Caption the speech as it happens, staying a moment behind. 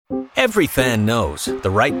Every fan knows the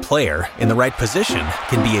right player in the right position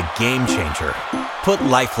can be a game changer. Put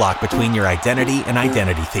LifeLock between your identity and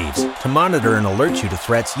identity thieves to monitor and alert you to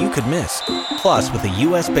threats you could miss. Plus, with a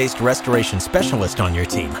U.S.-based restoration specialist on your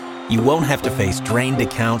team, you won't have to face drained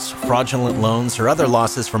accounts, fraudulent loans, or other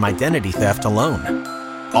losses from identity theft alone.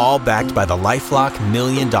 All backed by the LifeLock $1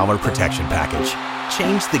 Million Protection Package.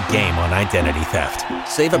 Change the game on identity theft.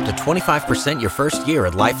 Save up to 25% your first year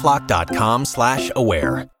at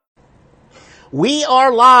LifeLock.com/aware. We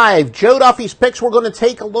are live. Joe Duffy's Picks. We're going to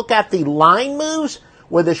take a look at the line moves,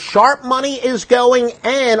 where the sharp money is going,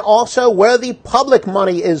 and also where the public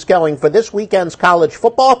money is going for this weekend's college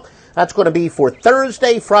football. That's going to be for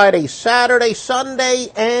Thursday, Friday, Saturday, Sunday,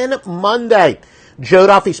 and Monday. Joe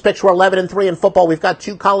Duffy's Picks. We're 11-3 in football. We've got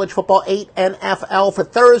 2 college football, 8 NFL for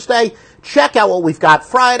Thursday. Check out what we've got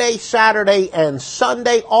Friday, Saturday, and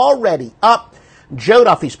Sunday already up. Joe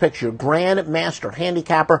Duffy's Picks, your Grand Master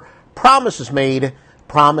Handicapper. Promises made,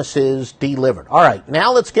 promises delivered. All right,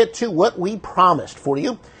 now let's get to what we promised for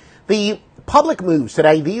you. The public moves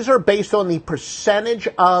today, these are based on the percentage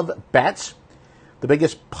of bets. The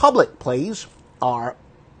biggest public plays are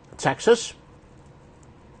Texas,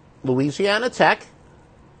 Louisiana Tech,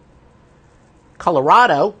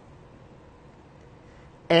 Colorado,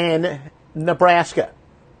 and Nebraska.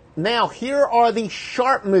 Now, here are the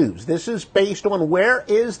sharp moves. This is based on where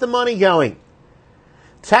is the money going.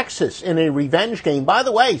 Texas in a revenge game. By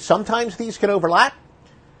the way, sometimes these can overlap.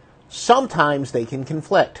 Sometimes they can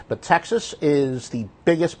conflict. But Texas is the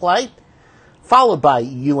biggest play, followed by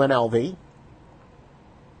UNLV,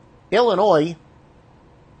 Illinois,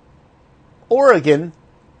 Oregon,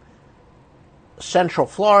 Central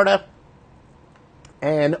Florida,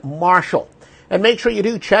 and Marshall. And make sure you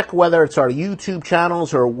do check whether it's our YouTube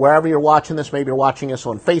channels or wherever you're watching this. Maybe you're watching us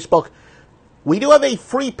on Facebook. We do have a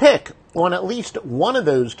free pick on at least one of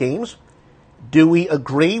those games. Do we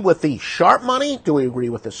agree with the sharp money? Do we agree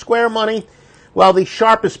with the square money? Well, the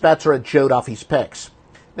sharpest bets are at Joe Duffy's Picks.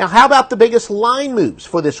 Now, how about the biggest line moves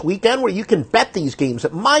for this weekend, where you can bet these games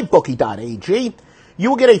at mybookie.ag? You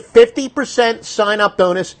will get a 50% sign-up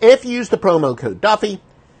bonus if you use the promo code Duffy.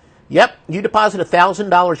 Yep, you deposit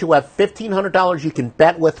 $1,000, you have $1,500 you can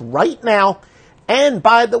bet with right now. And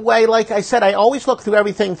by the way, like I said, I always look through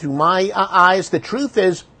everything through my eyes. The truth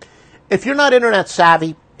is, if you're not internet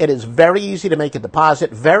savvy, it is very easy to make a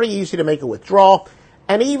deposit, very easy to make a withdrawal.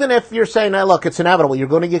 And even if you're saying, hey, look, it's inevitable, you're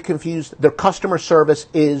going to get confused, their customer service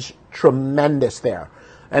is tremendous there.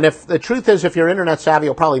 And if the truth is, if you're internet savvy,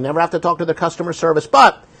 you'll probably never have to talk to their customer service.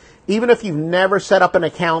 But even if you've never set up an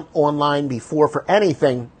account online before for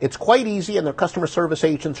anything, it's quite easy, and their customer service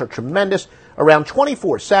agents are tremendous, around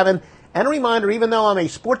 24/7. And a reminder, even though I'm a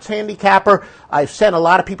sports handicapper, I've sent a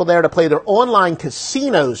lot of people there to play their online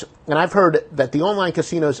casinos. And I've heard that the online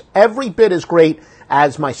casinos, every bit as great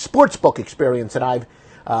as my sportsbook experience. And I've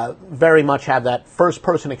very much have that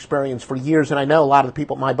first-person experience for years. And I know a lot of the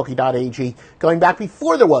people at mybookie.ag, going back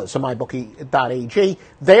before there was a mybookie.ag,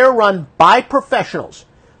 they're run by professionals.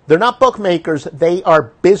 They're not bookmakers. They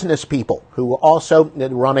are business people who also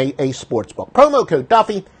run a sports book. Promo code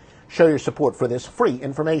Duffy. Show your support for this free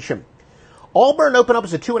information. Auburn opened up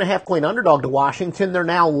as a 2.5-point underdog to Washington. They're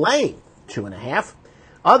now laying 2.5.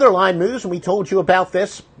 Other line moves, and we told you about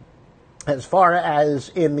this as far as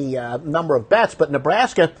in the number of bets, but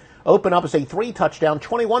Nebraska opened up as a 3-touchdown,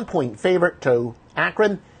 21-point favorite to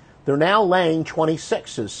Akron. They're now laying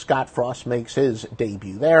 26 as Scott Frost makes his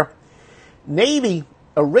debut there. Navy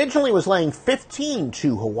originally was laying 15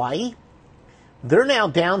 to Hawaii. They're now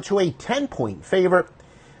down to a 10-point favorite.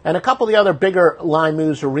 And a couple of the other bigger line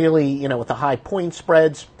moves are really, with the high point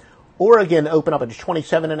spreads. Oregon opened up as a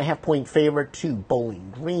 27.5-point favorite to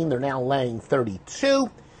Bowling Green. They're now laying 32.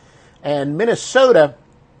 And Minnesota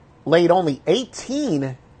laid only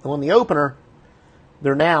 18 on the opener.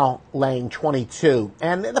 They're now laying 22.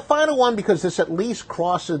 And the final one, because this at least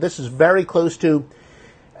crosses, this is very close to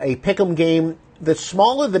a pick'em game. The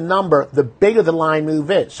smaller the number, the bigger the line move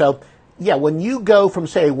is. So, yeah, when you go from,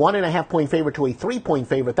 say, a 1.5-point favorite to a 3-point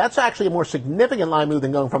favorite, that's actually a more significant line move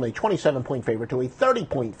than going from a 27-point favorite to a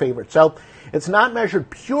 30-point favorite. So it's not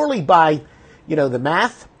measured purely by, the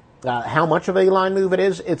math, how much of a line move it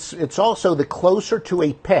is. It's also the closer to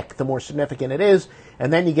a pick, the more significant it is.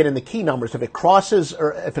 And then you get in the key numbers. If it crosses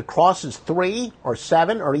 3 or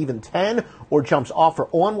 7 or even 10 or jumps off or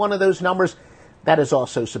on one of those numbers, that is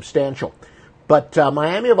also substantial. But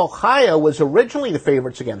Miami of Ohio was originally the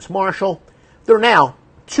favorites against Marshall. They're now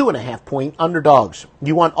 2.5-point underdogs.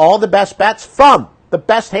 You want all the best bets from the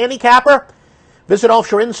best handicapper? Visit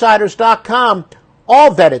offshoreinsiders.com.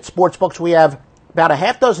 All vetted sportsbooks. We have about a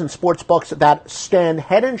half dozen sports books that stand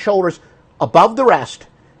head and shoulders above the rest.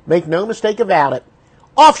 Make no mistake about it.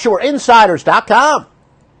 OffshoreInsiders.com.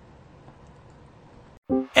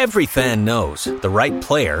 Every fan knows the right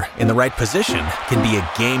player in the right position can be a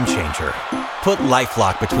game changer. Put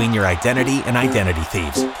LifeLock between your identity and identity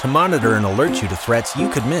thieves to monitor and alert you to threats you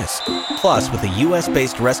could miss. Plus, with a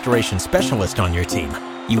U.S.-based restoration specialist on your team,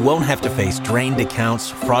 you won't have to face drained accounts,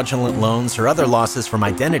 fraudulent loans, or other losses from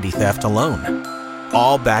identity theft alone.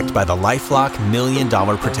 All backed by the LifeLock $1 Million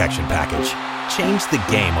Protection Package. Change the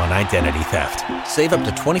game on identity theft. Save up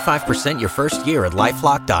to 25% your first year at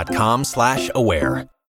LifeLock.com/aware.